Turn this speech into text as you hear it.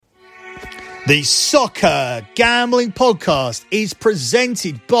The Soccer Gambling Podcast is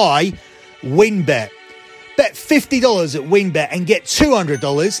presented by WynnBET. Bet $50 at WynnBET and get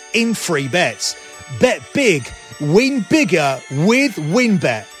 $200 in free bets. Bet big, win bigger with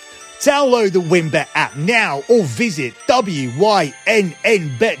WynnBET. Download the WynnBET app now or visit wynnbet.com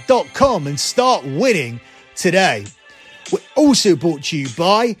and start winning today. We're also brought to you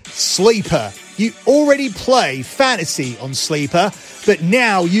by Sleeper. You already play fantasy on Sleeper, but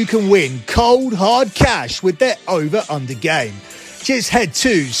now you can win cold, hard cash with their over-under game. Just head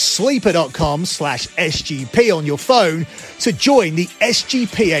to sleeper.com/SGP on your phone to join the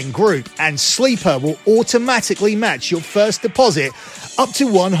SGPN group, and Sleeper will automatically match your first deposit up to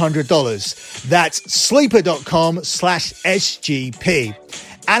 $100. That's sleeper.com/SGP.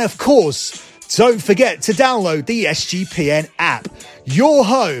 And of course, don't forget to download the SGPN app, your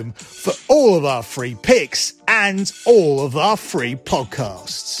home for all of our free picks and all of our free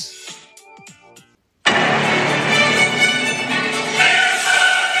podcasts.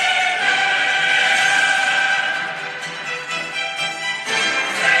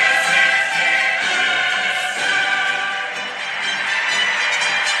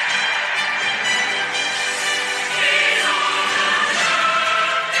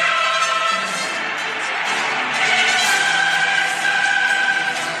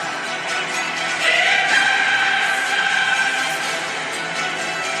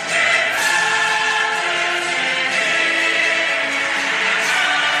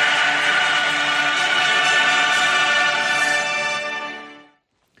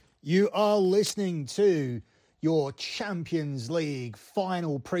 You are listening to your Champions League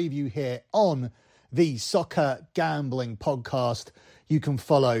final preview here on the Soccer Gambling Podcast. You can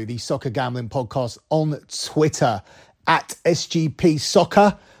follow the Soccer Gambling Podcast on Twitter at SGP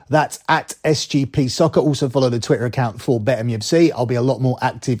Soccer. That's at SGP Soccer. Also follow the Twitter account for BetMUFC. I'll be a lot more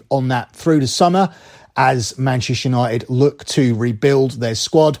active on that through the summer as Manchester United look to rebuild their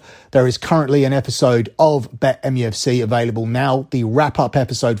squad. There is currently an episode of BetMUFC available now, the wrap-up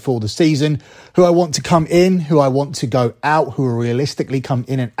episode for the season. Who I want to come in, who I want to go out, who will realistically come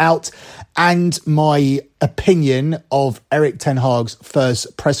in and out, and my opinion of Erik ten Hag's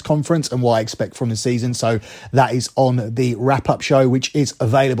first press conference and what I expect from the season. So that is on the wrap-up show, which is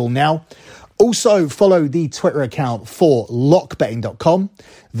available now. Also, follow the Twitter account for lockbetting.com.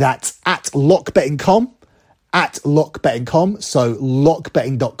 That's at lockbetting.com, at lockbetting.com. So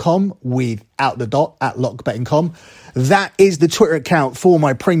lockbetting.com without the dot, at lockbetting.com. That is the Twitter account for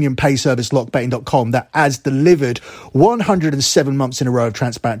my premium pay service, lockbetting.com, that has delivered 107 months in a row of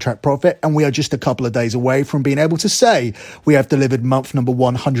transparent track profit. And we are just a couple of days away from being able to say we have delivered month number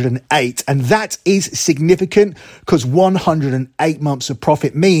 108. And that is significant because 108 months of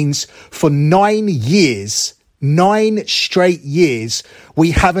profit means for 9 years, 9 straight years,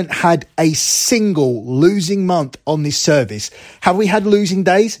 we haven't had a single losing month on this service. Have we had losing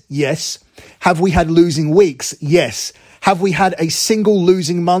days? Yes. Have we had losing weeks? Yes. Have we had a single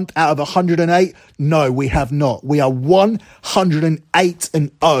losing month out of 108? No, we have not. We are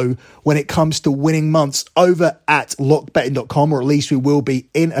 108-0 when it comes to winning months over at lockbetting.com, or at least we will be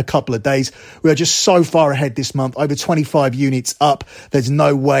in a couple of days. We are just so far ahead this month, over 25 units up. There's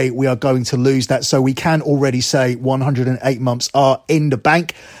no way we are going to lose that. So we can already say 108 months are in the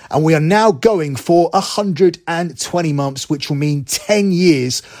bank. And we are now going for 120 months, which will mean 10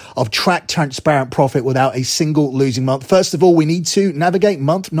 years of track transparent profit without a single losing month. First of all, we need to navigate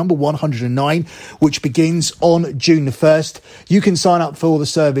month number 109, which begins on June the 1st. You can sign up for the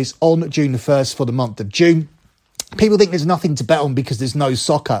service on June the 1st for the month of June. People think there's nothing to bet on because there's no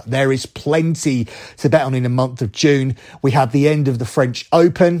soccer. There is plenty to bet on in the month of June. We have the end of the French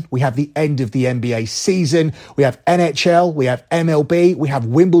Open. We have the end of the NBA season. We have NHL. We have MLB. We have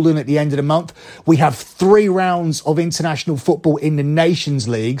Wimbledon at the end of the month. We have 3 rounds of international football in the Nations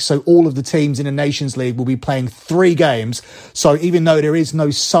League. So all of the teams in the Nations League will be playing 3 games. So even though there is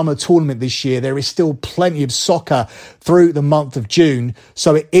no summer tournament this year, there is still plenty of soccer through the month of June.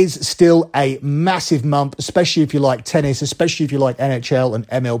 So it is still a massive month, especially if you like tennis, especially if you like NHL and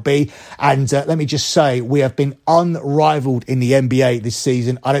MLB. And let me just say, we have been unrivaled in the NBA this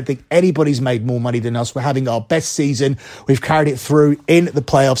season. I don't think anybody's made more money than us. We're having our best season. We've carried it through in the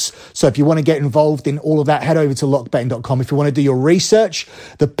playoffs. So if you want to get involved in all of that, head over to lockbetting.com. If you want to do your research,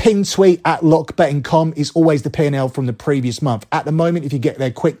 the pin tweet at lockbetting.com is always the P&L from the previous month. At the moment, if you get there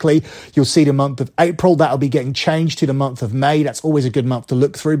quickly, you'll see the month of April. That'll be getting changed to the month of May. That's always a good month to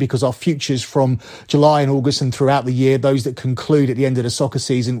look through because our futures from July and August and throughout the year, those that conclude at the end of the soccer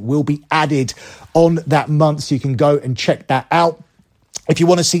season, will be added on that month. So you can go and check that out. If you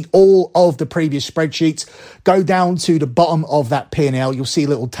want to see all of the previous spreadsheets, go down to the bottom of that P&L. You'll see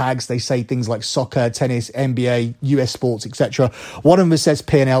little tags. They say things like soccer, tennis, NBA, US sports, etc. One of them says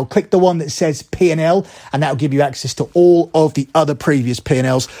P&L. Click the one that says P&L, and that'll give you access to all of the other previous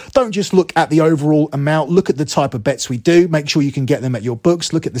P&Ls. Don't just look at the overall amount. Look at the type of bets we do. Make sure you can get them at your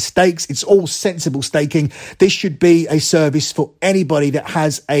books. Look at the stakes. It's all sensible staking. This should be a service for anybody that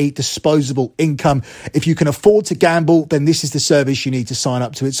has a disposable income. If you can afford to gamble, then this is the service you need to sign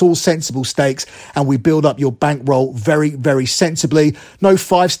up to. It's all sensible stakes, and we build up your bankroll very, very sensibly. No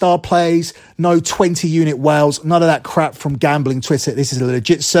 5-star plays, no 20-unit whales, none of that crap from gambling Twitter. This is a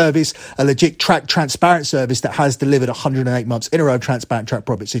legit service, a legit transparent service that has delivered 108 months in a row transparent track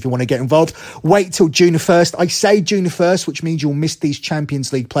profits. So if you want to get involved, wait till June the 1st. I say June the 1st, which means you'll miss these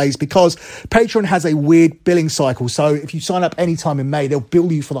Champions League plays, because Patreon has a weird billing cycle. So if you sign up anytime in May, they'll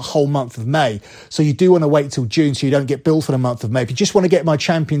bill you for the whole month of May. So you do want to wait till June so you don't get billed for the month of May. If you just want to get my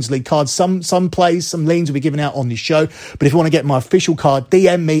Champions League cards, some plays, some leans will be given out on this show. But if you want to get my official card,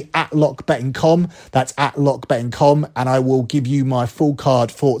 DM me at lockbetting.com. That's at lockbetting.com, and I will give you my full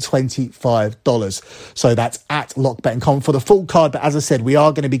card for $25. So that's at lockbetting.com for the full card. But as I said, we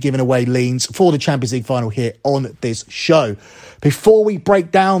are going to be giving away leans for the Champions League final here on this show. Before we break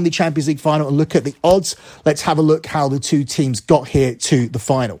down the Champions League final and look at the odds, let's have a look how the two teams got here to the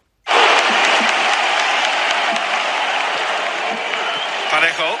final.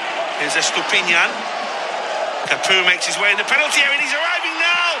 Parejo, here's Estupiñán. Capoue makes his way in the penalty area and he's arriving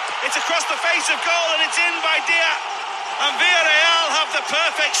now. It's across the face of goal and it's in by Dia. And Villarreal have the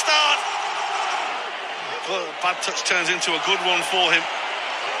perfect start. Well, a bad touch turns into a good one for him.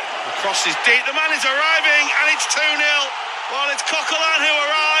 The cross is deep, the man is arriving and it's 2-0. Well, it's Coquelin who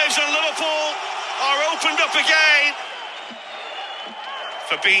arrives and Liverpool are opened up again.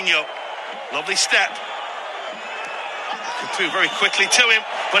 Fabinho, lovely step. Capoue very quickly to him,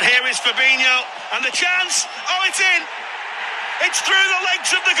 but here is Fabinho and the chance. Oh, it's in. It's through the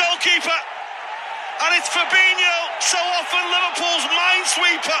legs of the goalkeeper, and it's Fabinho, so often Liverpool's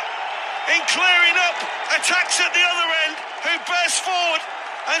minesweeper, in clearing up attacks at the other end, who bursts forward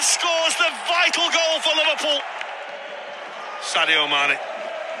and scores the vital goal for Liverpool. Sadio Mane,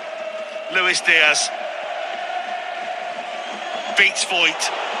 Luis Diaz beats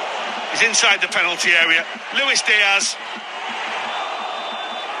Voigt. He's inside the penalty area. Luis Diaz.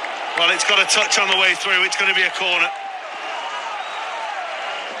 Well, it's got a touch on the way through. It's going to be a corner.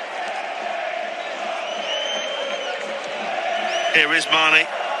 Here is Mane.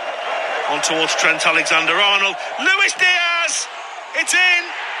 On towards Trent Alexander-Arnold. Luis Diaz! It's in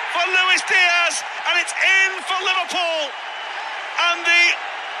for Luis Diaz, and it's in for Liverpool. And the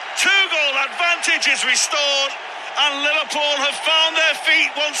 2-goal advantage is restored, and Liverpool have found their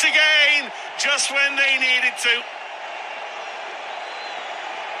feet once again, just when they needed to.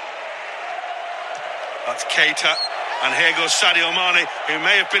 That's Keita, and here goes Sadio Mane, who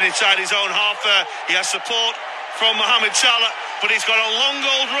may have been inside his own half there. He has support from Mohamed Salah, but he's got a long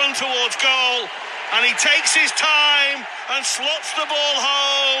old run towards goal, and he takes his time and slots the ball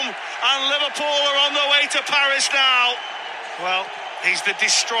home, and Liverpool are on the way to Paris now. Well, he's the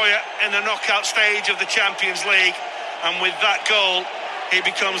destroyer in the knockout stage of the Champions League, and with that goal, he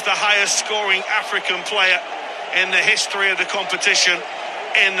becomes the highest scoring African player in the history of the competition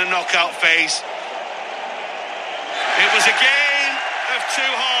in the knockout phase. It was a game of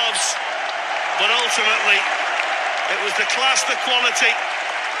two halves, but ultimately it was the class, the quality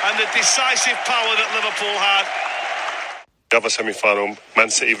and the decisive power that Liverpool had. The other semi-final, Man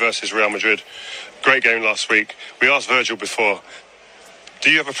City versus Real Madrid. Great game last week. We asked Virgil before,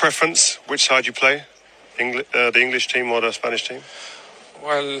 do you have a preference which side you play? The English team or the Spanish team?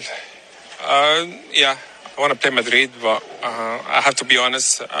 Well, yeah, I want to play Madrid, but I have to be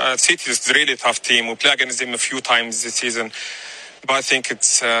honest. City is a really tough team. We played against them a few times this season, but I think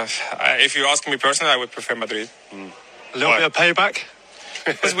it's. If you ask me personally, I would prefer Madrid. A little bit of payback.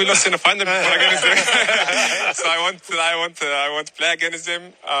 Because we lost in the final before against them, so I want to play against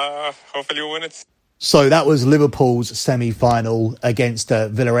them. Hopefully, we win it. So that was Liverpool's semi-final against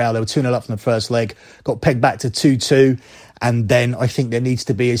Villarreal. They were 2-0 up from the first leg, got pegged back to 2-2. And then I think there needs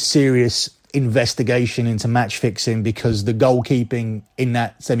to be a serious investigation into match fixing, because the goalkeeping in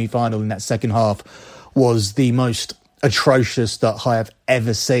that semi-final, in that second half, was the most atrocious that I have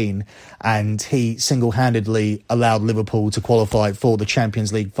ever seen. And he single-handedly allowed Liverpool to qualify for the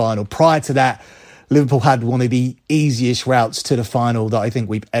Champions League final. Prior to that, Liverpool had one of the easiest routes to the final that I think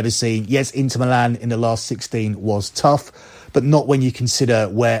we've ever seen. Yes, Inter Milan in the last 16 was tough, but not when you consider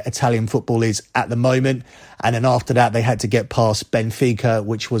where Italian football is at the moment. And then after that, they had to get past Benfica,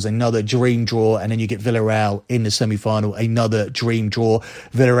 which was another dream draw. And then you get Villarreal in the semi-final, another dream draw.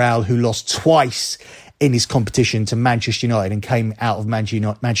 Villarreal, who lost twice in this competition to Manchester United and came out of Manchester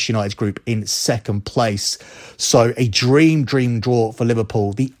United's group in second place. So a dream draw for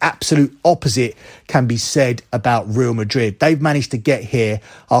Liverpool. The absolute opposite can be said about Real Madrid. They've managed to get here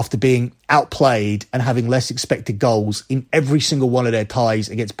after being outplayed and having less expected goals in every single one of their ties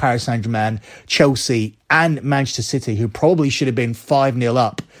against Paris Saint-Germain, Chelsea and Manchester City, who probably should have been 5-0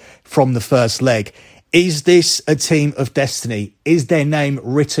 up from the first leg. Is this a team of destiny? Is their name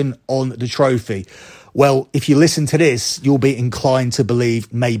written on the trophy? Well, if you listen to this, you'll be inclined to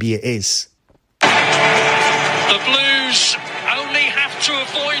believe maybe it is. The Blues only have to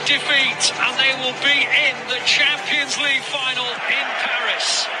avoid defeat and they will be in the Champions League final in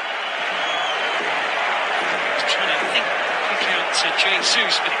Paris. Trying to pick out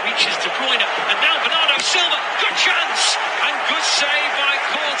Jesus, but it reaches De Bruyne. And now Bernardo Silva, good chance and good save by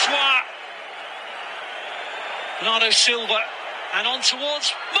Courtois. Bernardo Silva and on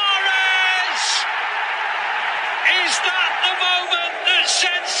towards Mahrez! Is that the moment that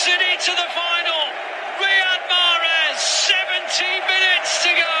sends City to the final? Riyad Mahrez, 70 minutes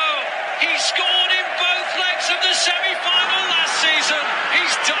to go. He scored in both legs of the semi-final last season.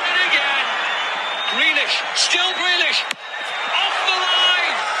 He's done it again. Grealish, still Grealish, off the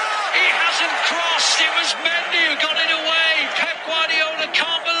line. He hasn't crossed. It was Mendy who got it away. Pep Guardiola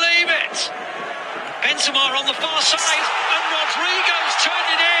can't believe it. Benzema on the far side, and Rodrigo's turned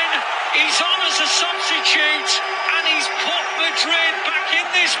it in. He's on as a substitute, and he's put Madrid back in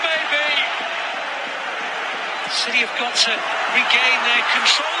this, baby. City have got to regain their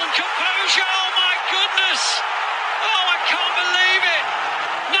control and composure. Oh, my goodness. Oh, I can't believe it.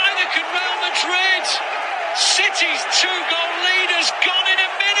 Neither can Real Madrid. City's 2-goal lead has gone in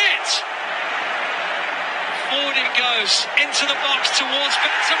a minute. Forward it goes, into the box towards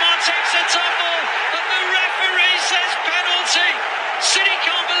Benzema, takes a tumble, and the referee says penalty. City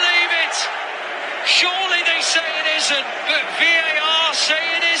can't believe it. Surely they say it isn't, but VAR say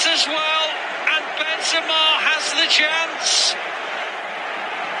it is as well, and Benzema has the chance.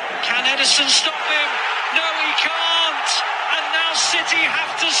 Can Ederson stop him? No, he can't. And now City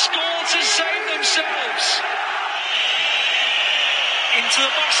have to score to save themselves. Into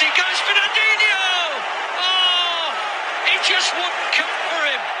the box he goes, Fernandinho! Oh, it just wouldn't come for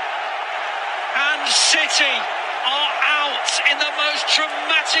him. And City are out in the most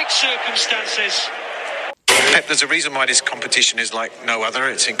dramatic circumstances. Pep, there's a reason why this competition is like no other.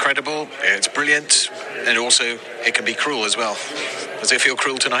 It's incredible, it's brilliant, and also it can be cruel as well. Does it feel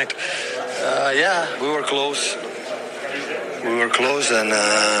cruel tonight? Yeah, we were close. And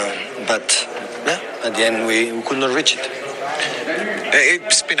but yeah, at the end we could not reach it.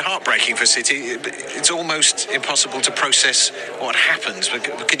 It's been heartbreaking for City. It's almost impossible to process what happened.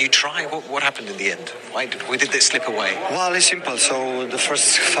 But can you try? What happened in the end? Why did they slip away? Well, it's simple. So the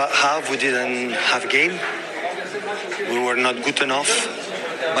first half we didn't have game. We were not good enough,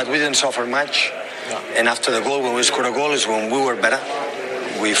 but we didn't suffer much. No. And after the goal, when we scored a goal, is when we were better.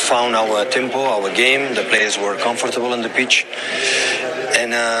 We found our tempo, our game. The players were comfortable on the pitch.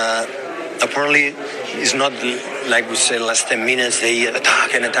 And apparently, it's not like we said last 10 minutes, they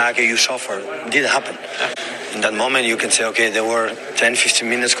attack and you suffer. It didn't happen. In that moment, you can say, okay, there were 10, 15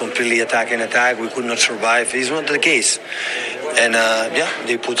 minutes completely attack, we could not survive. It's not the case. And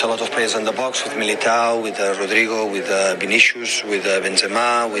they put a lot of players on the box with Militao, with Rodrigo, with Vinicius, with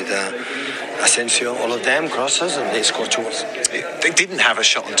Benzema, with Asensio. All of them crosses and they scored 2 goals. They didn't have a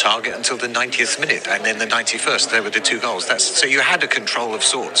shot on target until the 90th minute, and then the 91st, there were the 2 goals. So you had a control of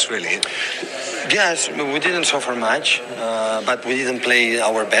sorts, really. Yes, we didn't suffer much, but we didn't play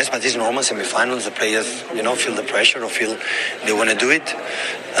our best. But it's normal, semi-finals, the players, feel the pressure or feel they want to do it.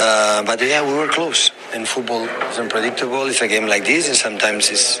 But yeah, we were close. And football is unpredictable. It's a game like this, and sometimes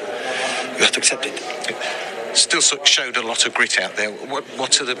you have to accept it. Still showed a lot of grit out there.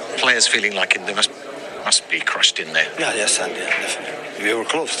 What are the players feeling like? They must be crushed in there. Yeah, definitely. We were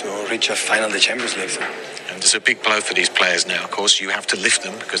close to reach a final of the Champions League. So. And there's a big blow for these players now. Of course, you have to lift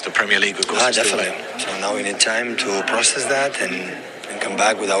them because the Premier League, of course, is definitely. So now we need time to process that and come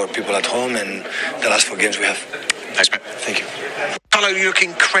back with our people at home and the last 4 games we have. Thanks, Pep. Thank you. Carlo, you look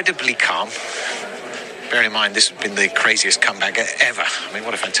incredibly calm. Bear in mind, this has been the craziest comeback ever. I mean,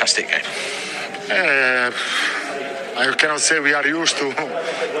 what a fantastic game. I cannot say we are used to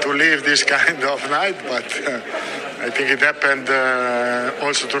live this kind of night, but I think it happened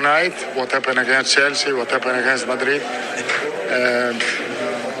also tonight. What happened against Chelsea, what happened against Madrid.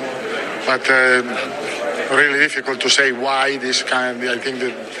 But really difficult to say why this kind. I think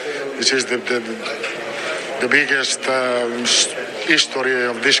that this is the biggest history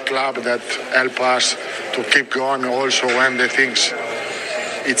of this club that help us to keep going. Also, when the things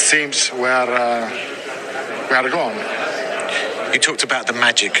it seems we are gone. You talked about the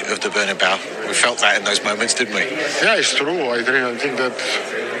magic of the Bernabeu. We felt that in those moments, didn't we? Yeah, it's true. I think that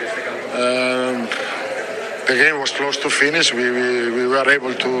the game was close to finish. We were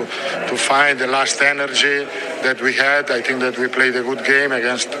able to find the last energy that we had. I think that we played a good game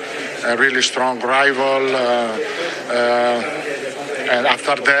against a really strong rival. And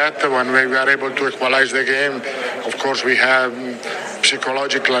after that, when we were able to equalize the game, of course, we have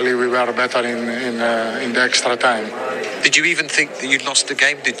psychologically we were better in the extra time. Did you even think that you'd lost the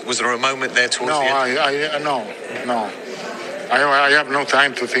game? Was there a moment there towards the end? No. I have no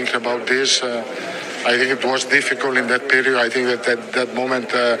time to think about this. I think it was difficult in that period. I think that at that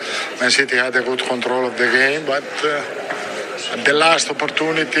moment, Man City had a good control of the game. But at the last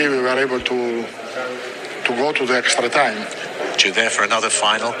opportunity, we were able to go to the extra time. You're there for another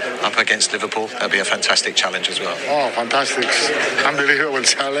final up against Liverpool. That'll be a fantastic challenge as well. Oh, fantastic. Unbelievable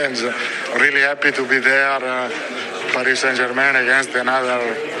challenge. Really happy to be there. Paris Saint-Germain against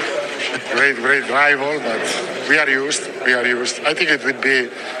another great rival, but we are used. I think it would be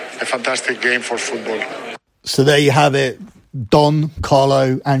a fantastic game for football. So there you have it. Don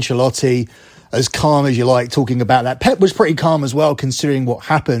Carlo Ancelotti, as calm as you like, talking about that. Pep was pretty calm as well, considering what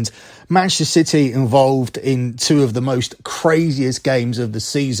happened. Manchester City involved in two of the most craziest games of the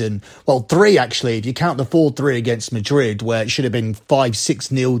season. Well, three, actually, if you count the 4-3 against Madrid, where it should have been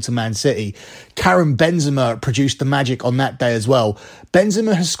 5-6-0 to Man City. Karim Benzema produced the magic on that day as well.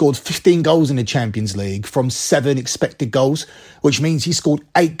 Benzema has scored 15 goals in the Champions League from 7 expected goals, which means he scored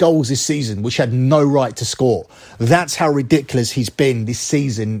 8 goals this season, which had no right to score. That's how ridiculous he's been this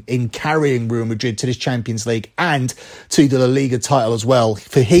season in carrying Real Madrid to this Champions League and to the La Liga title as well.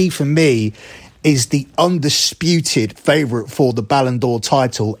 For me, is the undisputed favourite for the Ballon d'Or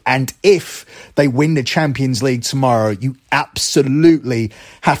title. And if they win the Champions League tomorrow, you absolutely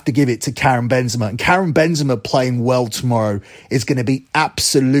have to give it to Karim Benzema. And Karim Benzema playing well tomorrow is going to be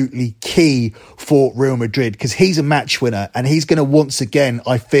absolutely key for Real Madrid, because he's a match winner and he's going to once again,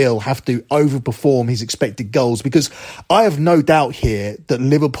 I feel, have to overperform his expected goals, because I have no doubt here that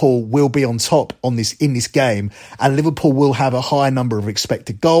Liverpool will be on top in this game, and Liverpool will have a high number of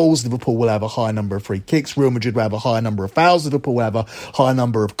expected goals. Liverpool will have a high number of free kicks. Real Madrid will have a higher number of fouls. Liverpool will have a higher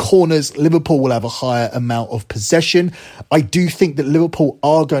number of corners. Liverpool will have a higher amount of possession. I do think that Liverpool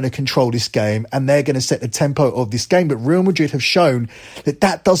are going to control this game and they're going to set the tempo of this game. But Real Madrid have shown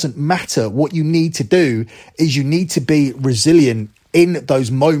that doesn't matter. What you need to do is you need to be resilient in those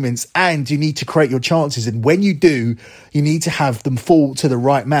moments, and you need to create your chances. And when you do, you need to have them fall to the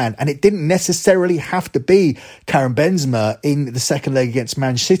right man. And it didn't necessarily have to be Karim Benzema in the second leg against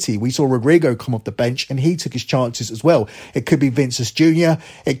Man City. We saw Rodrigo come off the bench and he took his chances as well. It could be Vinicius Jr.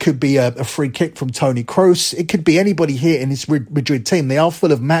 It could be a free kick from Toni Kroos. It could be anybody here in this Madrid team. They are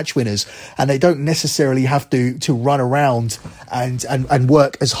full of match winners and they don't necessarily have to run around and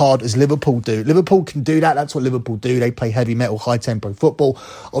work as hard as Liverpool do. Liverpool can do that. That's what Liverpool do. They play heavy metal, high tempo football.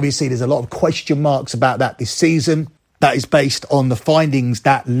 Obviously, there's a lot of question marks about that this season. That is based on the findings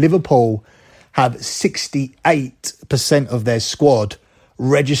that Liverpool have 68% of their squad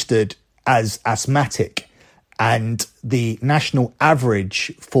registered as asthmatic, and the national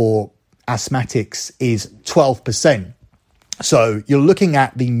average for asthmatics is 12%. So you're looking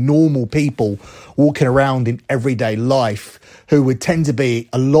at the normal people walking around in everyday life who would tend to be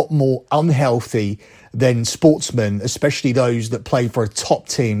a lot more unhealthy than sportsmen, especially those that play for a top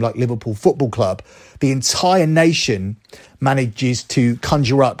team like Liverpool Football Club. The entire nation manages to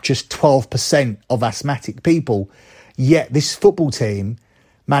conjure up just 12% of asthmatic people, yet this football team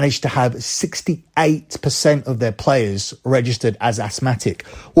managed to have 68% of their players registered as asthmatic.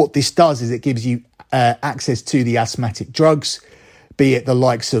 What this does is it gives you access to the asthmatic drugs, be it the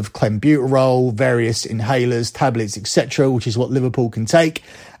likes of clenbuterol, various inhalers, tablets, etc., which is what Liverpool can take.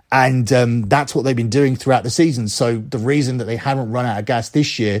 And that's what they've been doing throughout the season. So the reason that they haven't run out of gas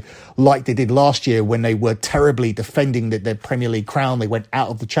this year, like they did last year when they were terribly defending their Premier League crown, they went out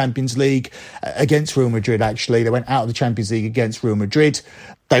of the Champions League against Real Madrid, actually. They went out of the Champions League against Real Madrid.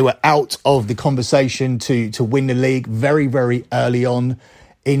 They were out of the conversation to win the league very, very early on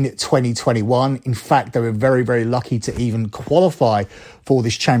in 2021. In fact, they were very, very lucky to even qualify for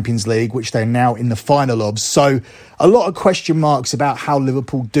this Champions League, which they're now in the final of. So a lot of question marks about how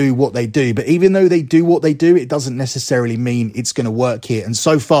Liverpool do what they do. But even though they do what they do, it doesn't necessarily mean it's going to work here. And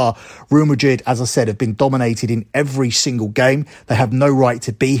so far, Real Madrid, as I said, have been dominated in every single game. They have no right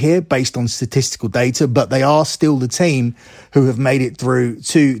to be here based on statistical data, but they are still the team who have made it through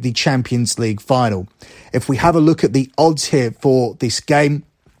to the Champions League final. If we have a look at the odds here for this game,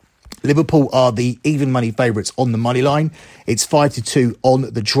 Liverpool are the even money favourites on the money line. It's 5-2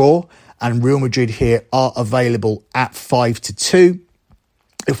 on the draw, and Real Madrid here are available at 5-2.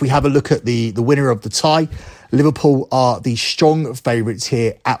 If we have a look at the winner of the tie, Liverpool are the strong favourites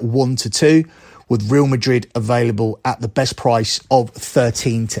here at 1-2, with Real Madrid available at the best price of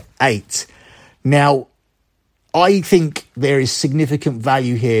 13-8. Now, I think there is significant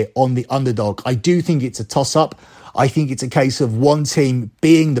value here on the underdog. I do think it's a toss-up. I think it's a case of one team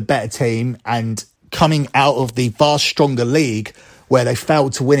being the better team and coming out of the far stronger league where they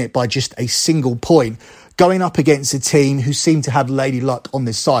failed to win it by just a single point, going up against a team who seem to have lady luck on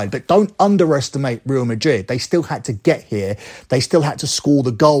this side. But don't underestimate Real Madrid. They still had to get here. They still had to score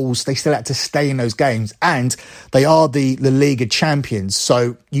the goals. They still had to stay in those games. And they are the La Liga champions.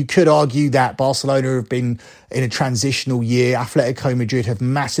 So you could argue that Barcelona have been in a transitional year. Atletico Madrid have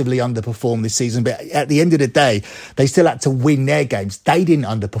massively underperformed this season. But at the end of the day, they still had to win their games. They didn't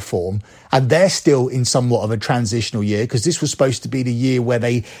underperform. And they're still in somewhat of a transitional year because this was supposed to be the year where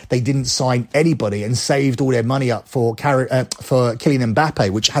they didn't sign anybody and saved all their money up for Kylian Mbappe,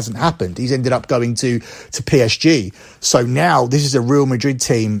 which hasn't happened. He's ended up going to PSG. So now this is a Real Madrid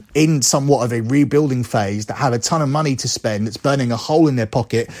team in somewhat of a rebuilding phase that have a ton of money to spend, that's burning a hole in their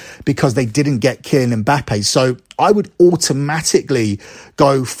pocket because they didn't get Kylian Mbappe. So I would automatically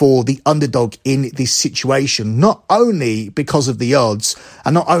go for the underdog in this situation, not only because of the odds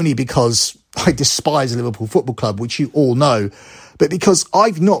and not only because I despise Liverpool Football Club, which you all know, but because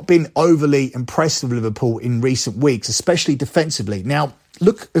I've not been overly impressed with Liverpool in recent weeks, especially defensively. Now,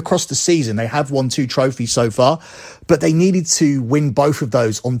 look across the season, they have won 2 trophies so far, but they needed to win both of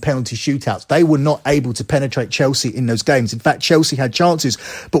those on penalty shootouts. They were not able to penetrate Chelsea in those games. In fact, Chelsea had chances,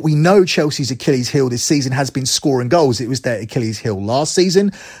 but we know Chelsea's Achilles heel this season has been scoring goals. It was their Achilles heel last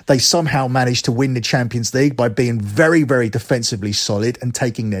season. They somehow managed to win the Champions League by being very, very defensively solid and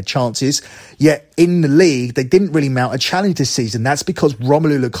taking their chances. Yet in the league, they didn't really mount a challenge this season. That's because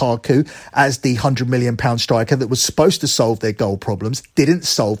Romelu Lukaku, as the £100 million striker that was supposed to solve their goal problems, didn't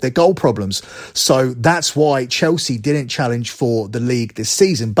solve their goal problems. So that's why Chelsea didn't challenge for the league this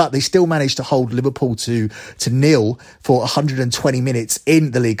season, but they still managed to hold Liverpool to nil for 120 minutes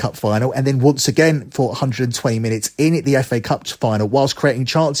in the League Cup final, and then once again for 120 minutes in the FA Cup final, whilst creating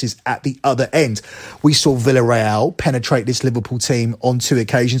chances at the other end. We saw Villarreal penetrate this Liverpool team on 2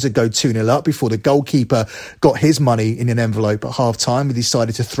 occasions and go 2-0 up before the goalkeeper got his money in an envelope at half-time and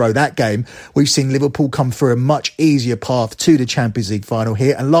decided to throw that game. We've seen Liverpool come through a much easier path to the Champions League final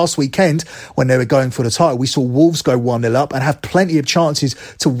here, and last weekend when they were going for the title, we saw Wolves go 1-0 up and have plenty of chances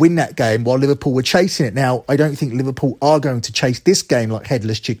to win that game while Liverpool were chasing it. Now, I don't think Liverpool are going to chase this game like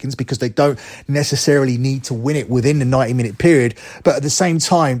headless chickens because they don't necessarily need to win it within the 90-minute period, but at the same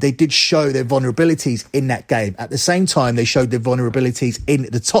time, they did show their vulnerabilities in that game. At the same time, they showed their vulnerabilities in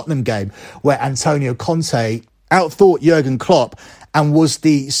the Tottenham game where Antonio Conte outthought Jurgen Klopp and was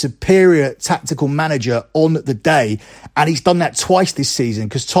the superior tactical manager on the day. And he's done that twice this season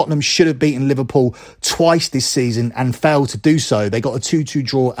because Tottenham should have beaten Liverpool twice this season and failed to do so. They got a 2-2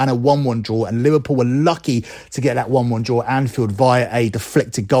 draw and a 1-1 draw, and Liverpool were lucky to get that 1-1 draw at Anfield via a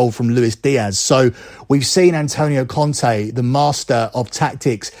deflected goal from Luis Diaz. So we've seen Antonio Conte, the master of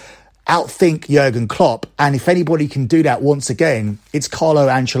tactics, outthink Jurgen Klopp, and if anybody can do that once again, it's Carlo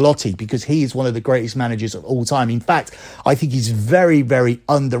Ancelotti, because he is one of the greatest managers of all time. In fact, I think he's very, very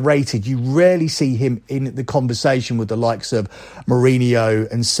underrated. You rarely see him in the conversation with the likes of Mourinho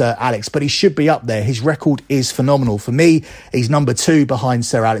and Sir Alex, but he should be up there. His record is phenomenal. For me, he's number 2 behind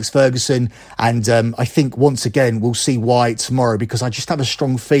Sir Alex Ferguson, and I think once again we'll see why tomorrow, because I just have a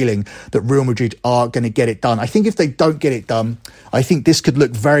strong feeling that Real Madrid are going to get it done. I think if they don't get it done, I think this could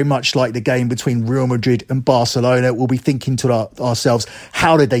look very much like the game between Real Madrid and Barcelona. We'll be thinking to ourselves,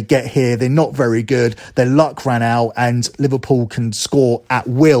 how did they get here? They're not very good. Their luck ran out, and Liverpool can score at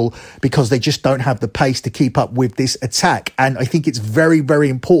will because they just don't have the pace to keep up with this attack. And I think it's very, very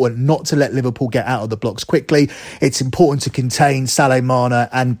important not to let Liverpool get out of the blocks quickly. It's important to contain Salah, Mane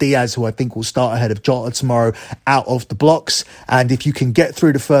and Diaz, who I think will start ahead of Jota tomorrow, out of the blocks. And if you can get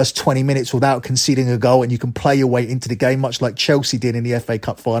through the first 20 minutes without conceding a goal, and you can play your way into the game, much like Chelsea did in the FA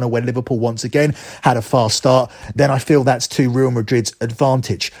Cup final, where when Liverpool once again had a fast start, then I feel that's to Real Madrid's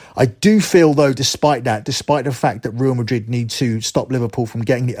advantage. I do feel, though, despite the fact that Real Madrid need to stop Liverpool from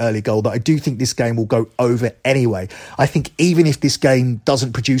getting the early goal, that I do think this game will go over anyway. I think even if this game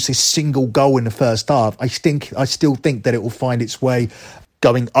doesn't produce a single goal in the first half, I still think that it will find its way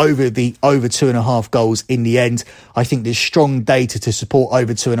going over 2.5 goals in the end. I think there's strong data to support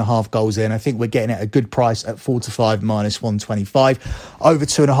over 2.5 goals in. I think we're getting at a good price at 4-5 minus 125. Over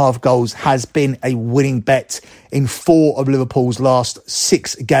 2.5 goals has been a winning bet in 4 of Liverpool's last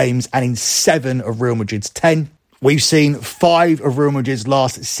 6 games and in 7 of Real Madrid's 10. We've seen 5 of Real Madrid's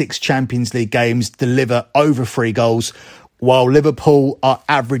last 6 Champions League games deliver over 3 goals, while Liverpool are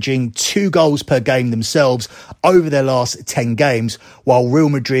averaging 2 goals per game themselves over their last 10 games, while Real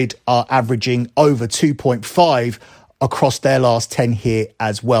Madrid are averaging over 2.5 across their last 10 here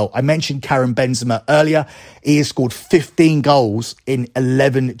as well. I mentioned Karim Benzema earlier. He has scored 15 goals in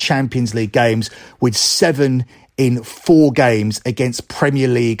 11 Champions League games, with 7 in 4 games against Premier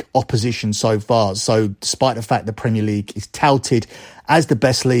League opposition so far. So despite the fact the Premier League is touted as the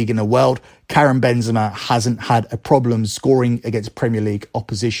best league in the world, Karim Benzema hasn't had a problem scoring against Premier League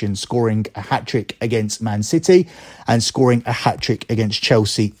opposition, scoring a hat-trick against Man City and scoring a hat-trick against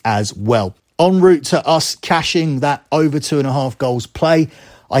Chelsea as well. En route to us cashing that over 2.5 goals play,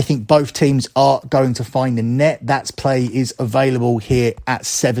 I think both teams are going to find the net. That play is available here at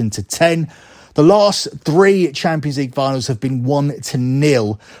 7-10. The last 3 Champions League finals have been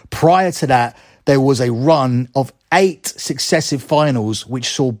 1-0. Prior to that, there was a run of 8 successive finals which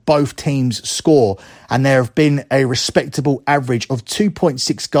saw both teams score, and there have been a respectable average of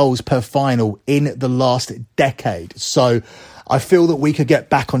 2.6 goals per final in the last decade. So I feel that we could get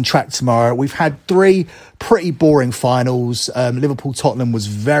back on track tomorrow. We've had 3 pretty boring finals. Liverpool-Tottenham was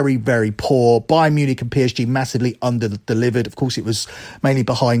very, very poor. Bayern Munich and PSG massively under-delivered. Of course, it was mainly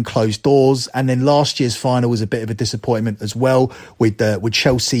behind closed doors. And then last year's final was a bit of a disappointment as well, with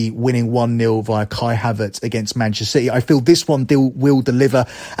Chelsea winning 1-0 via Kai Havertz against Manchester City. I feel this one will deliver.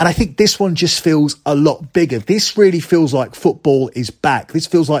 And I think this one just feels a lot bigger. This really feels like football is back. This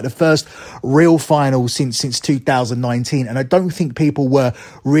feels like the first real final since 2019. And I don't think people were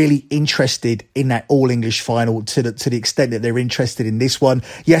really interested in that all-English final to the extent that they're interested in this one.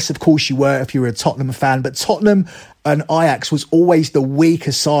 Yes, of course you were if you were a Tottenham fan, but Tottenham and Ajax was always the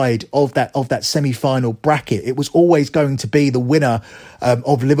weaker side of that semi-final bracket. It was always going to be the winner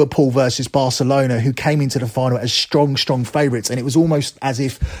of Liverpool versus Barcelona, who came into the final as strong favourites, and it was almost as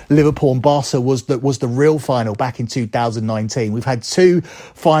if Liverpool and Barca was the real final back in 2019. We've had 2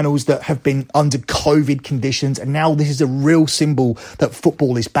 finals that have been under COVID conditions, and now this is a real symbol that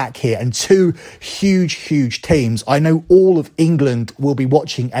football is back here, and 2 huge teams. I know all of England will be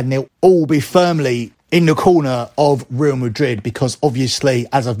watching, and they'll all be firmly in the corner of Real Madrid, because obviously,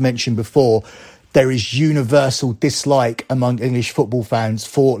 as I've mentioned before, there is universal dislike among English football fans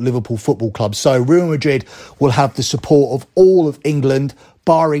for Liverpool Football Club. So Real Madrid will have the support of all of England,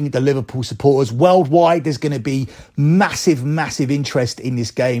 barring the Liverpool supporters. Worldwide, there's going to be massive interest in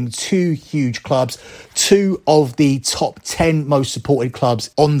this game. 2 huge clubs, 2 of the top 10 most supported clubs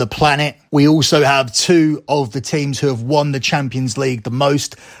on the planet. We also have 2 of the teams who have won the Champions League the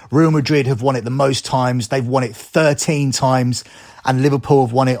most. Real Madrid have won it the most times. They've won it 13 times. And Liverpool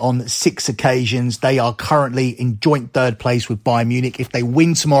have won it on 6 occasions. They are currently in joint 3rd place with Bayern Munich. If they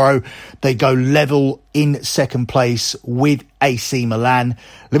win tomorrow, they go level in 2nd place with AC Milan.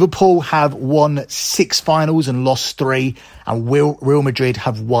 Liverpool have won 6 finals and lost 3. And Real Madrid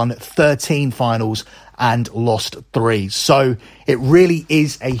have won 13 finals and lost 3. So it really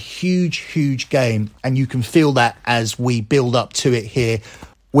is a huge game. And you can feel that as we build up to it here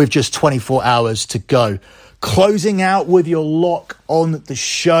with just 24 hours to go. Closing out with your lock on the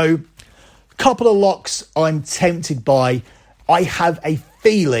show. Couple of locks I'm tempted by. I have a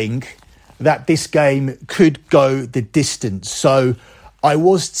feeling that this game could go the distance. So I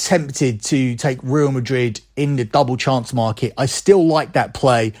was tempted to take Real Madrid in the double chance market. I still like that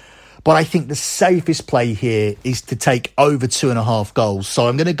play, but I think the safest play here is to take over 2.5 goals. So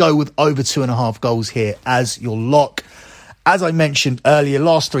I'm going to go with over 2.5 goals here as your lock. As I mentioned earlier,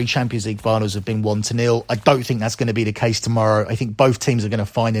 last 3 Champions League finals have been 1-0. I don't think that's going to be the case tomorrow. I think both teams are going to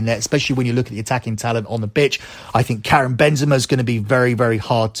find a net, especially when you look at the attacking talent on the pitch. I think Karim Benzema is going to be very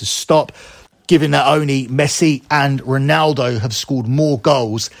hard to stop, given that only Messi and Ronaldo have scored more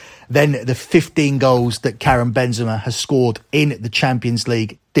goals than the 15 goals that Karim Benzema has scored in the Champions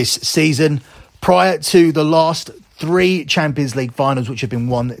League this season. Prior to the last 3 Champions League finals, which have been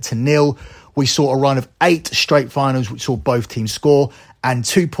 1-0, we saw a run of 8 straight finals, which saw both teams score, and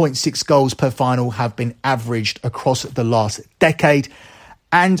 2.6 goals per final have been averaged across the last decade.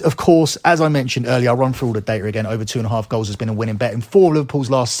 And of course, as I mentioned earlier, I'll run through all the data again. Over 2.5 goals has been a winning bet in 4 of Liverpool's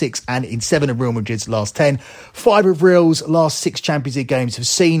last 6 and in 7 of Real Madrid's last 10. 5 of Real's last 6 Champions League games have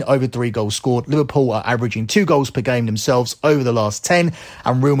seen over 3 goals scored. Liverpool are averaging 2 goals per game themselves over the last 10,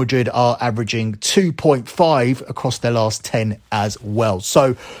 and Real Madrid are averaging 2.5 across their last 10 as well.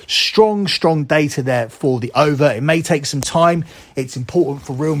 So strong data there for the over. It may take some time. It's important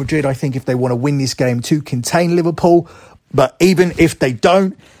for Real Madrid, I think, if they want to win this game, to contain Liverpool. But even if they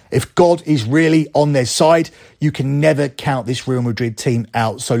don't, if God is really on their side, you can never count this Real Madrid team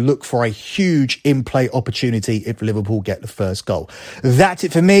out. So look for a huge in-play opportunity if Liverpool get the first goal. That's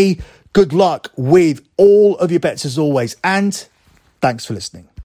it for me. Good luck with all of your bets as always. And thanks for listening.